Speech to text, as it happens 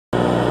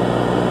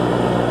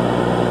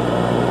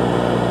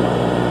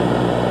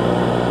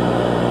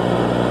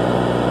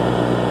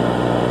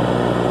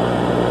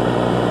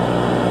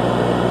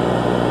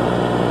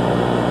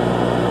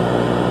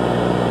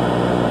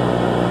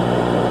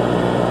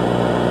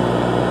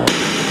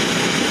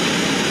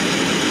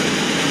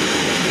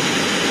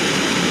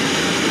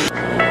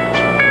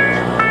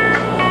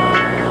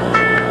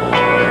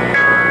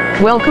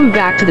Welcome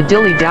back to the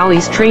Dilly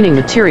Dally's training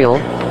material.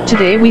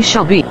 Today we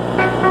shall be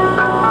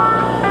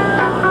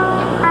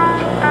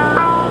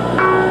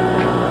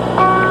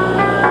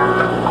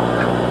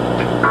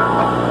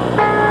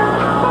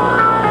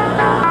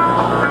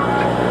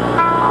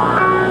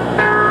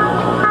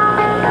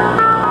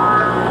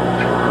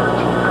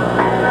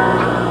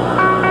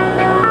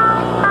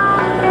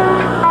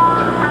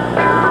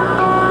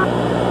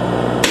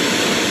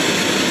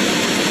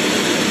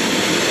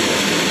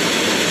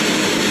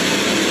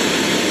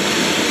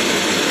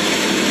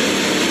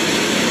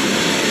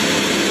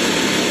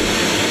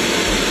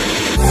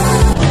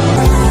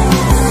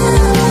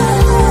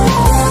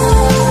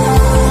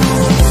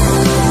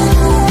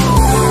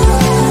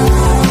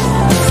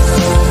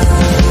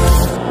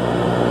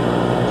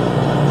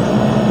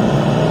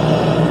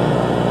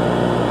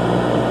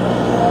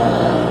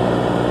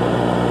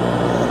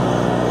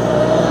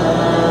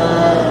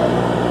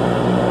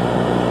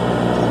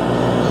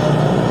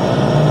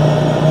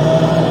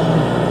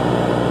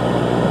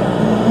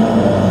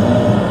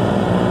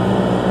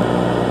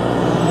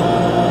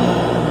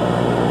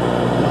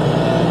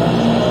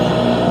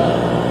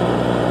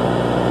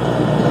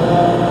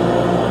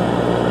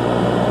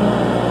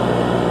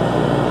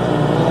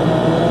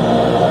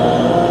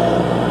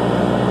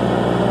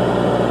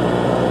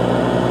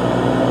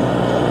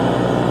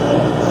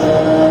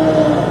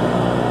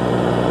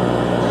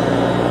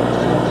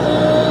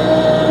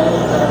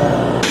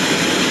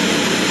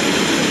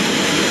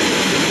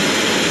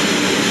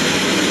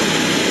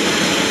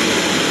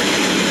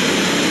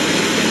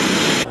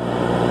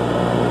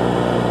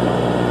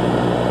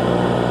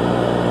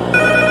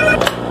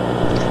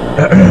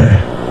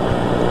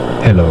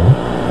Hello.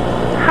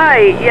 Hi,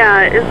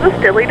 yeah, is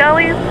this Dilly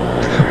Dally's?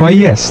 Why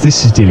yes,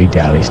 this is Dilly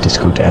Dally's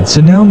Disco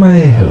Dancer. Now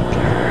may I help you?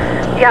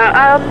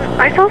 Yeah,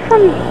 I saw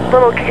some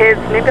little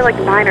kids, maybe like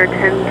 9 or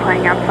 10,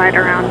 playing outside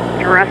around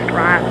the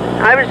restaurant.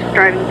 I was just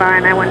driving by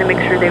and I wanted to make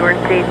sure they were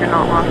safe and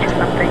not lost or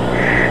something.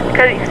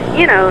 Because,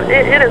 you know,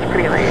 it is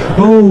pretty late.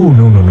 Oh,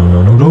 no,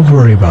 don't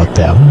worry about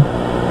them.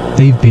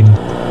 They've been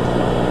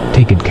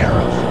taken care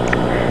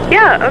of.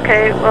 Yeah,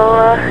 okay,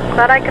 well,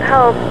 glad I could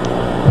help.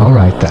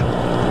 Alright then.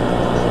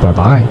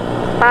 Bye-bye.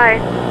 Bye.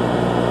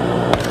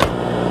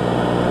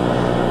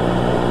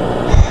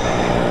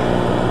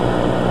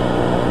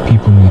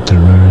 People need to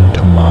learn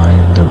to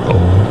mind their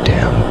own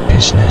damn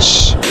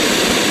business.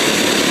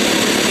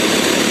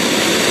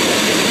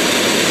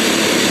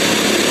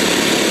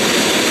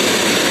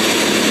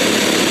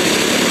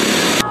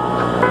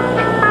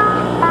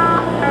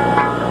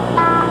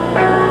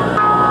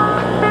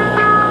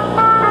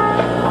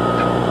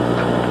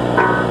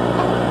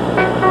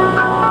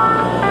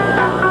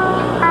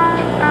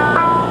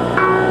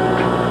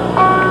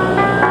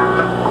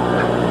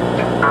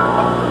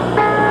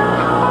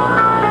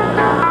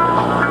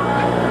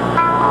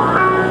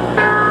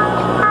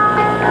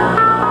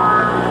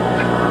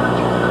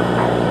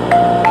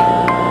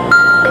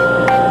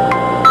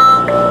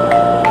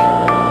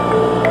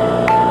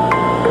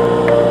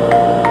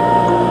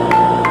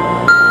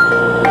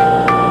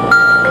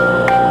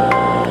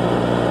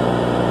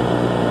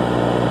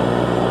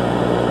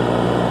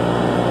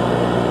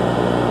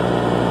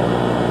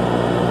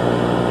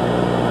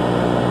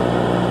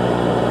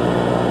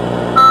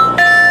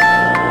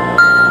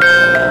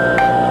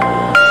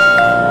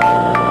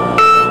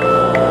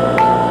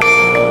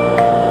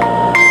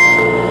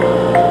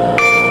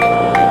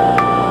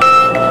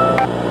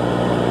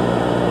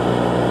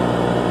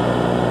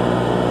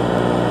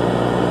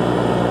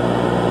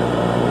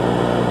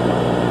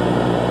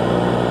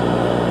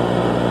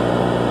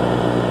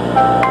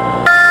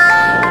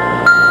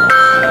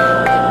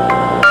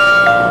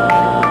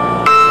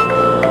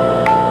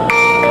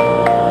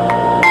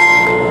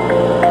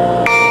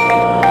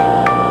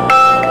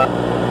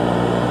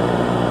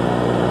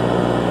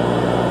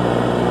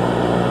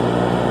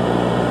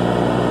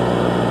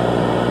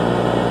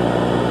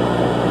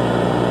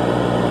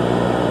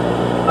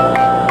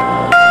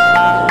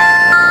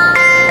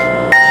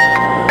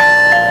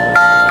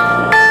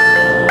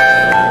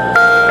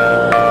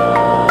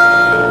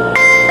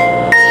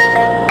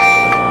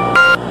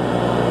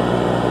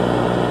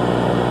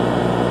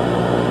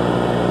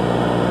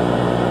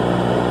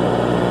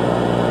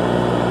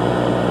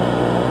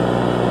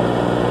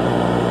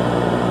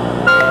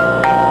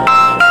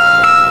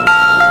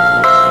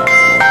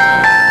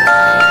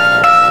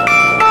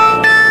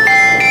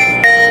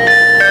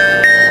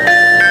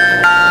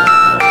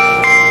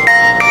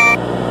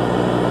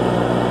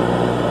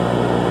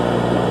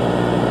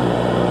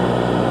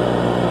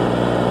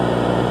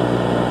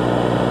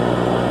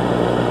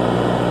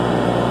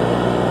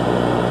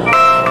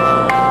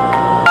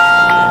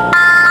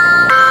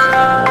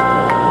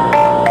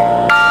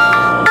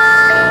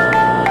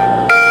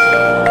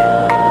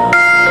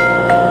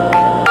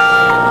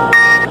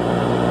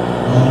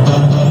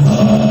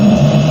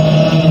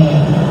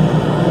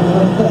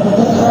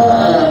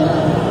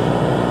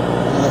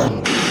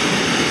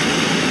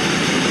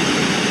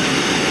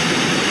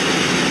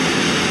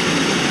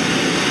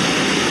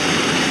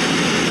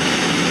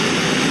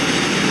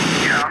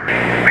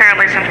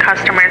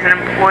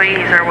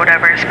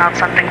 whatever smelled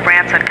something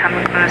rancid coming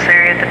from this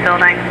area of the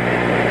building.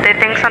 They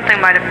think something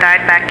might have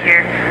died back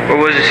here. What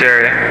was this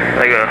area?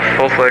 Like a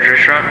full-fledged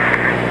restaurant?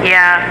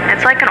 Yeah,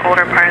 it's like an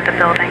older part of the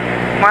building.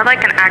 More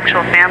like an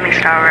actual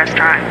family-style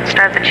restaurant,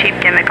 instead of the cheap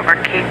gimmick of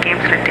arcade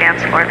games and a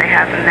dance floor they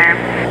have in there.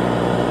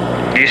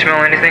 Do you smell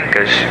anything?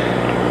 Because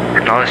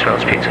all I smell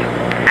is pizza.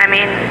 I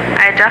mean,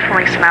 I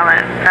definitely smell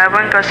it, but I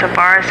wouldn't go so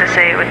far as to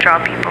say it would draw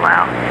people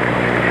out.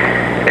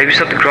 Maybe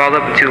something crawled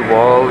up into a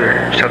wall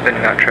or something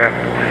got trapped.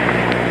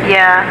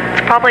 Yeah,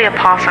 it's probably a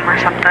possum or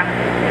something.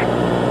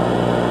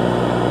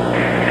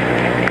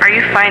 Are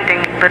you finding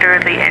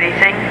literally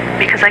anything?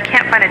 Because I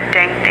can't find a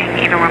dang thing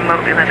even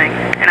remotely living,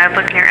 and I've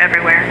looked near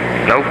everywhere.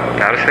 Nope,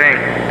 not a thing.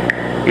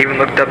 Even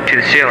looked up to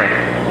the ceiling.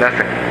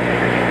 Nothing.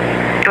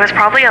 It was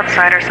probably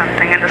outside or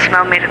something, and the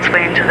smell made its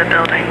way into the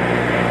building.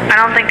 I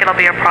don't think it'll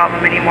be a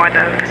problem anymore,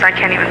 though, because I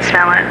can't even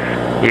smell it.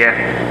 Yeah.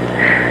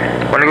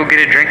 Wanna go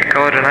get a drink and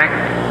call it a night?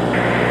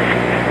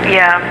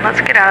 Yeah, let's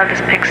get out of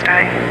this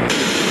pigsty.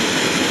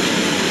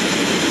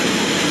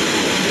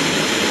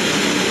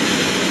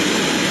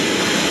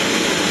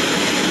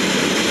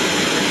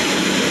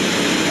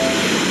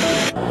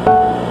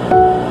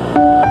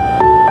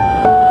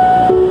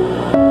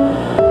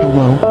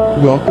 Hello,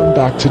 welcome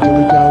back to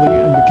Dilly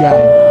and the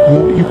gang.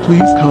 Won't you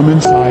please come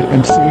inside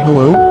and say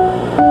hello?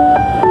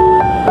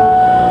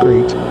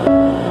 Great.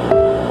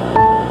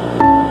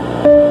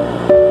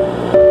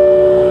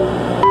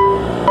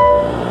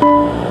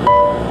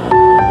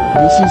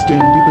 This is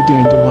Dandy the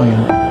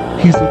Dandelion.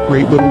 He's a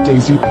great little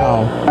daisy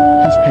pal.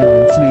 His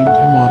parents named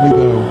him oddly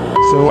though,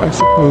 so I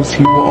suppose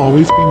he will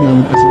always be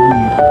known as a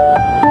lead.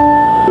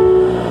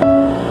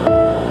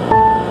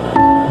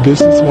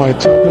 This is White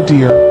the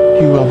deer.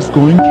 He loves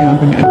going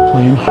camping and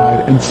playing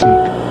hide and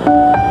seek.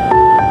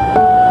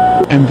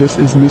 And this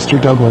is Mr.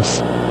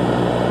 Douglas.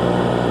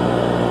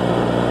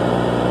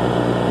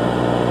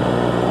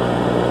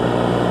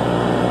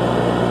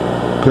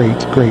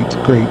 Great.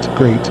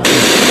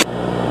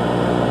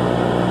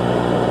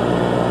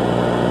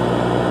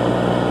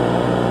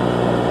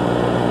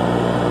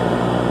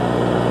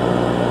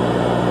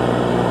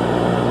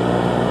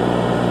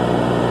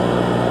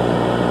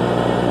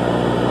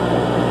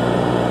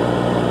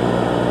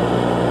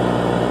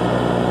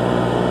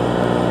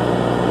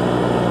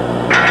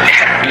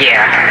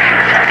 Yeah.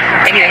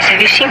 Anyways, have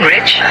you seen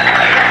Rich? No,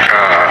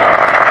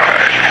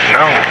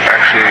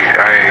 actually,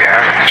 I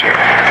haven't.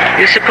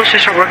 He was supposed to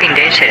start working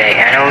days today,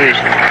 and I know he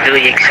was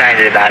really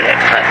excited about it,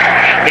 but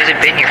he hasn't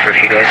been here for a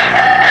few days.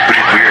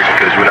 Pretty weird,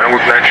 because when I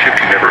work night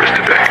shift, he never is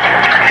today.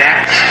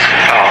 That's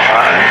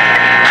odd.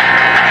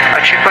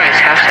 I'll check by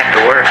his house after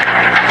work.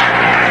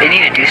 They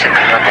need to do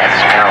something about that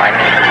smell. I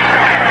mean,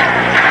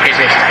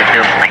 business isn't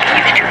booming like it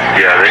used to.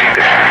 Yeah, they need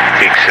to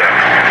fix that.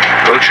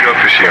 I'll let you know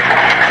if you see him.